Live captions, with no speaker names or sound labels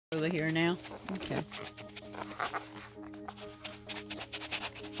Over here now? Okay.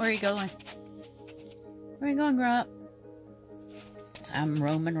 Where are you going? Where are you going, Grump? So I'm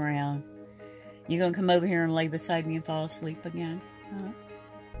roaming around. You gonna come over here and lay beside me and fall asleep again? Huh?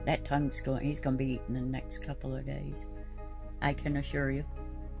 That tongue's going, he's gonna be eating in the next couple of days. I can assure you.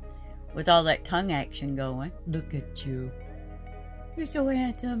 With all that tongue action going. Look at you. You're so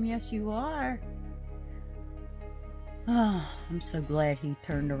handsome. Yes, you are. Oh, I'm so glad he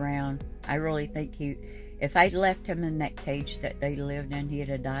turned around. I really think if I'd left him in that cage that they lived in, he'd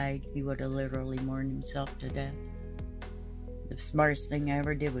have died. He would have literally mourned himself to death. The smartest thing I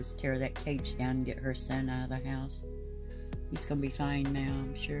ever did was tear that cage down and get her son out of the house. He's gonna be fine now,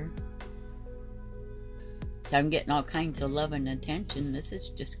 I'm sure. So I'm getting all kinds of love and attention. This is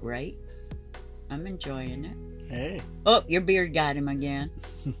just great. I'm enjoying it. Hey. Oh, your beard got him again.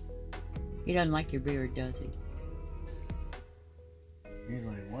 He doesn't like your beard, does he? He's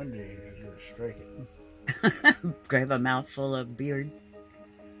like, one day he's gonna strike it. Grab a mouthful of beard.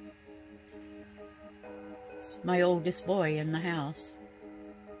 It's my oldest boy in the house.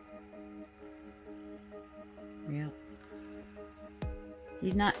 Yep.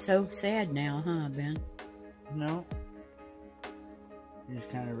 He's not so sad now, huh, Ben? No. He just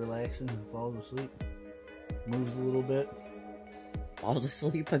kind of relaxes and falls asleep. Moves a little bit. Falls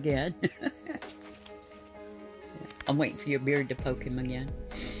asleep again. I'm waiting for your beard to poke him again.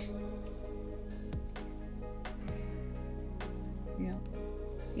 Yeah.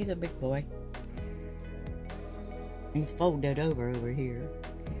 He's a big boy. He's folded over here.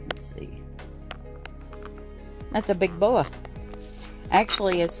 Let's see. That's a big boa.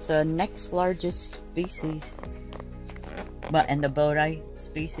 Actually, it's the next largest species. But in the Bodai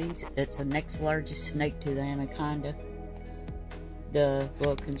species, it's the next largest snake to the anaconda. The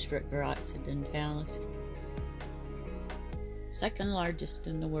boa constrictor occidentalis. Second largest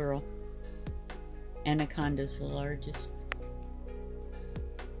in the world. Anaconda's the largest.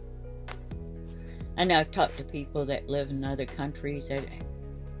 I know I've talked to people that live in other countries that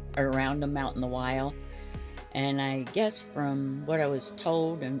are around them out in the wild. And I guess from what I was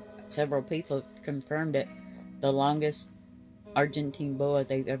told, and several people confirmed it, the longest Argentine boa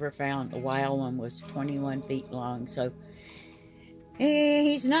they've ever found, the wild one, was 21 feet long. So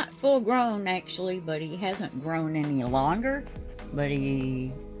he's not full grown actually, but he hasn't grown any longer. But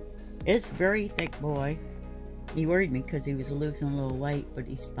he is a very thick boy. He worried me because he was losing a little weight, but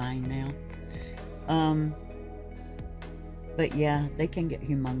he's fine now. But yeah, they can get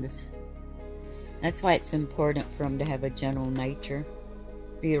humongous. That's why it's important for them to have a gentle nature.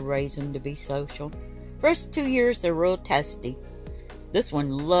 You raise them to be social. First 2 years, they're real testy. This one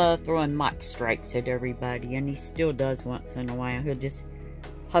loved throwing mock strikes at everybody, and he still does once in a while. He'll just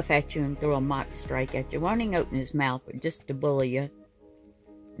huff at you and throw a mock strike at you. Won't even open his mouth, but just to bully you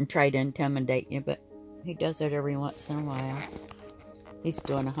and try to intimidate you. But he does it every once in a while. He's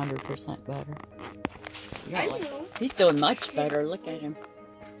doing 100% better. He's doing much better. Look at him.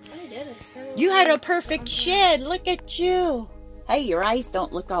 You had a perfect shed. Look at you. Hey, your eyes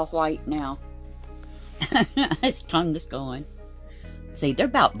don't look all white now. His tongue is going. See, they're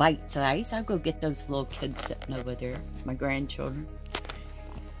about bite size. I'll go get those little kids sitting over there. My grandchildren.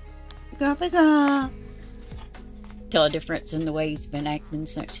 Tell a difference in the way he's been acting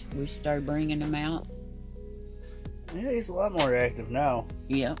since we started bringing him out. Yeah, he's a lot more active now.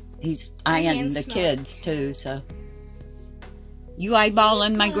 Yep. He's eyeing the kids too, so. You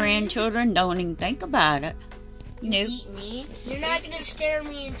eyeballing my grandchildren? Don't even think about it. Nope. Eat me? You're not gonna scare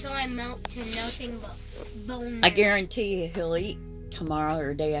me until I melt to nothing but bone. I guarantee you he'll eat tomorrow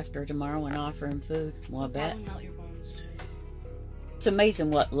or day after tomorrow and offer him food. Well, I bet. It's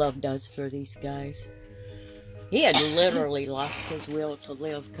amazing what love does for these guys. He had literally lost his will to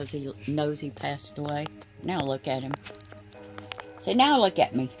live because he knows he passed away. Now look at him. Say, now look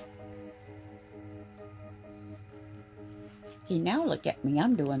at me. See, now look at me.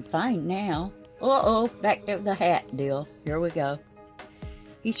 I'm doing fine now. Uh-oh, back to the hat deal. Here we go.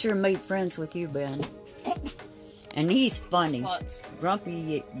 He sure made friends with you, Ben. And he's funny.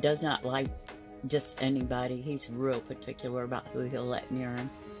 Grumpy does not like just anybody. He's real particular about who he'll let near him.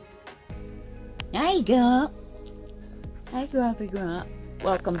 Hey, Grump. Hey, Grumpy Grump.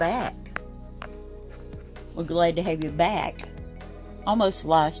 Welcome back. We're glad to have you back. Almost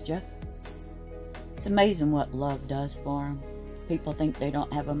lost you. It's amazing what love does for them. People think they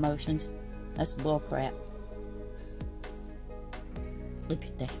don't have emotions. That's bullcrap. Look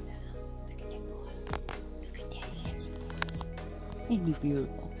at that. Look at that boy. Look at that handsome boy. Isn't he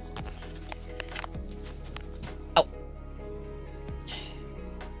beautiful? Oh.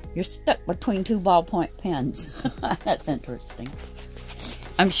 You're stuck between two ballpoint pens. That's interesting.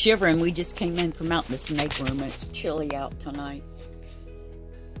 I'm shivering. We just came in from out in the snake room and it's chilly out tonight.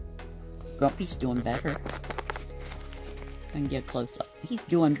 Grumpy's doing better. I can get close up. He's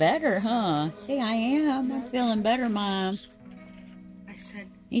doing better, huh? See, I am. I'm feeling better, Mom. I said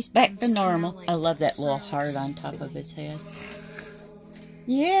he's back to normal. I love that little heart on top of his head.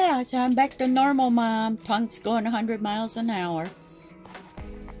 Yeah, so I'm back to normal, Mom. Tongue's going 100 miles an hour.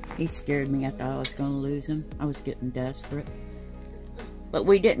 He scared me. I thought I was going to lose him. I was getting desperate. But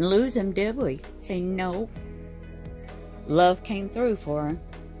we didn't lose him, did we? Say no. Love came through for him.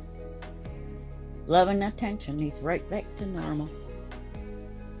 Love and attention. He's right back to normal.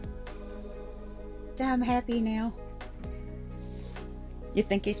 So I'm happy now. You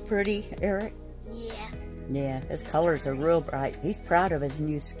think he's pretty, Eric? yeah. Yeah, his colors are real bright. He's proud of his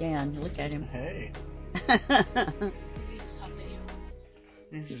new skin. Look at him. Hey.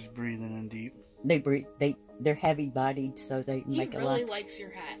 He's just breathing in deep. They're heavy-bodied, so they make a lot. He really likes your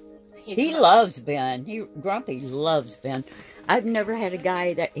hat. He loves Ben. Grumpy loves Ben. I've never had a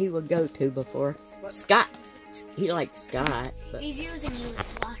guy that he would go to before. Scott. He likes Scott. But He's using you as a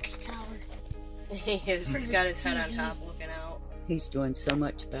watchtower. He is. He's got his head on top looking out. he's doing so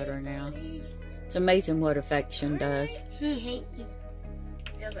much better now. It's amazing what affection does. He hates you.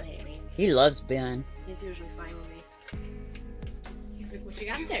 He doesn't hate me. He loves Ben. He's usually fine with me. He's like, what you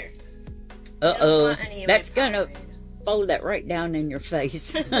got there? Uh-oh. That's gonna fold that right down in your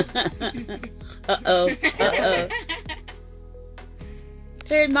face. Uh-oh. Uh-oh.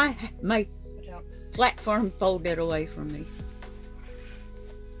 See, my platform folded away from me.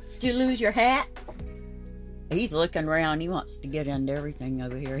 Did you lose your hat? He's looking around. He wants to get into everything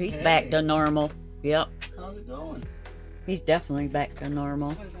over here. He's back to normal. Yep. How's it going? He's definitely back to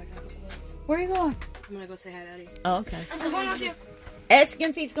normal. Where are you going? I'm gonna go say hi to Eddie. Oh, okay. I'm going with you. Ask him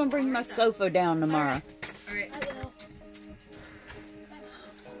if he's going to bring my sofa down tomorrow. Alright. I will.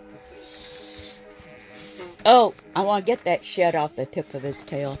 Oh, I want to get that shed off the tip of his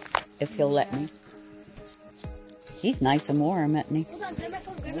tail, if he'll let me. He's nice and warm, isn't he? Hold on, grab my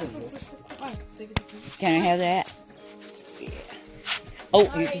phone, grab my phone. Can I have that? Yeah.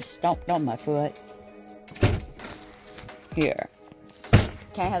 Oh, you just stomped on my foot. Here.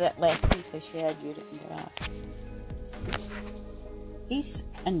 Can I have that last piece of shed you didn't get out? He's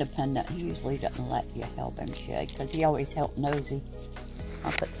independent. He usually doesn't let you help him shed because he always helped Nosy.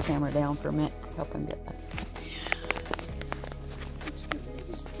 I'll put the camera down for a minute. Help him get back.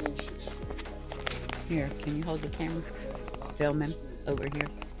 Here, can you hold the camera? Film him over here.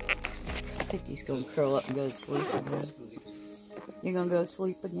 I think he's going to curl up and go to sleep again. You're going to go to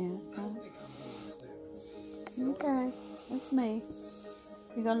sleep again, huh? Okay, that's me.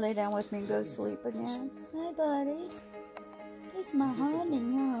 You're going to lay down with me and go to sleep again? Hi, buddy. He's my honey,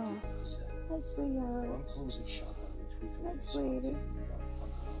 huh? Hi, sweetheart. Hi, sweetie.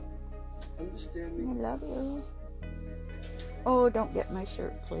 I love you. Oh, don't get my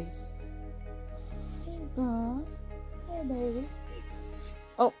shirt, please. Hey, girl. Hey, baby.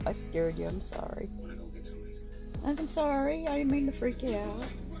 Oh, I scared you. I'm sorry. I'm sorry. I didn't mean to freak you out.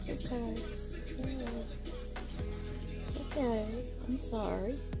 It's okay. It's okay. I'm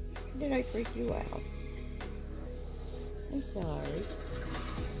sorry. Did I freak you out? I'm sorry.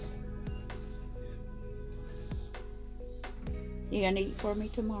 You gonna eat for me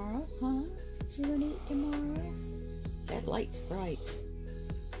tomorrow, huh? You gonna eat tomorrow? That light's bright.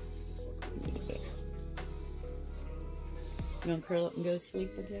 Yeah. You gonna curl up and go to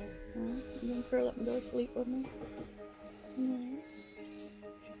sleep again? Huh? You gonna curl up and go to sleep with me? Yeah.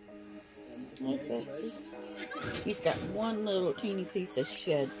 Hey, sexy. He's got one little teeny piece of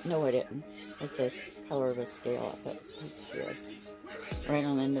shed. No, I didn't. It's the color of a scale. I thought it was his shed. Right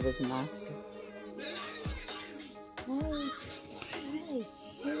on the end of his nostril. Hey, hey,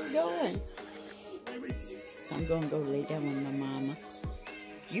 where you going? So I'm going to go lay down with my mama.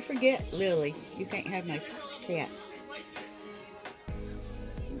 You forget, Lily, you can't have my cats.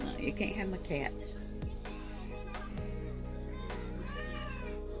 No, you can't have my cats.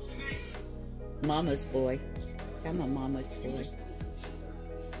 Mama's boy. I'm a mama's boy.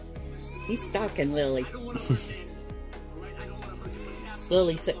 He's stalking Lily.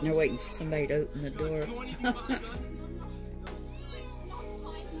 Lily's sitting there waiting for somebody to open the door.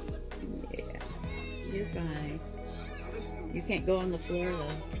 Yeah, you're fine. You can't go on the floor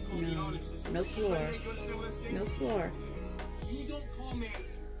though. No, no floor. No floor. You don't call Manny.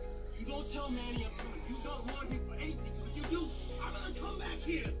 You don't tell Manny I'm coming. You don't want him for anything. If you do, I'm gonna come back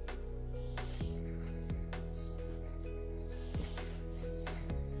here.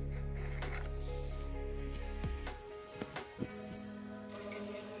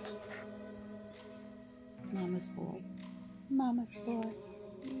 Mama's boy. Mama's boy.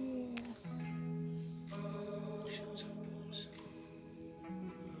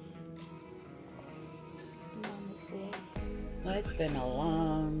 Well, it's been a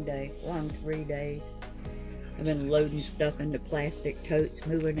long day, long 3 days. I've been loading stuff into plastic totes,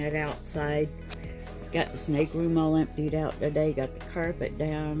 moving it outside. Got the snake room all emptied out today, got the carpet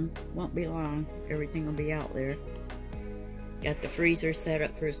down. Won't be long, everything will be out there. Got the freezer set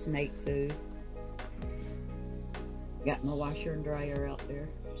up for snake food. Got my washer and dryer out there.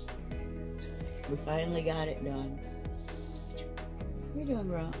 We finally got it done. What are you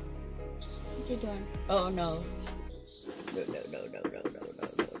doing, Rob? What you doing? Oh, no. No.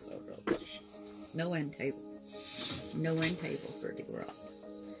 No end table. No end table for the Rob.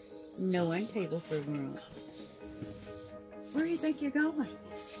 No end table for Rob. Where do you think you're going?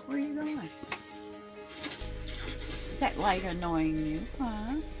 Where are you going? Is that light annoying you,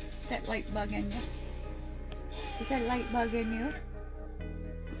 huh? Is that light bugging you? Is that light bugging you?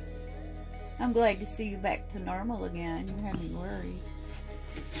 I'm glad to see you back to normal again. You had me worried.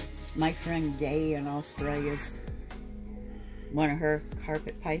 My friend Gay in Australia's one of her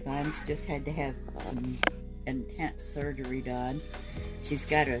carpet pythons just had to have some intense surgery done. She's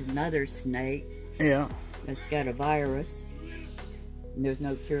got another snake. Yeah. That's got a virus. And there's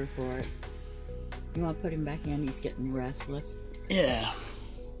no cure for it. You want to put him back in? He's getting restless. Yeah.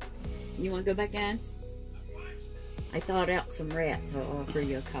 You want to go back in? I thawed out some rats. I'll offer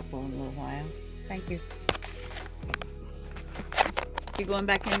you a couple in a little while. Thank you. You going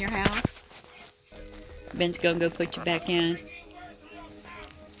back in your house? Ben's gonna go put you back in.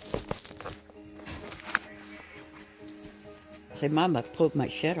 Say, Mama pulled my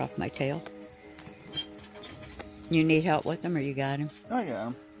shit off my tail. You need help with him, or you got him? I got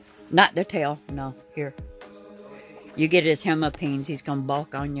him. Not the tail. No, here. You get his hemipines, he's gonna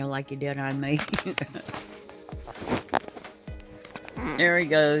balk on you like he did on me. There he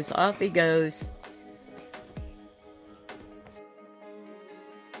goes. Off he goes.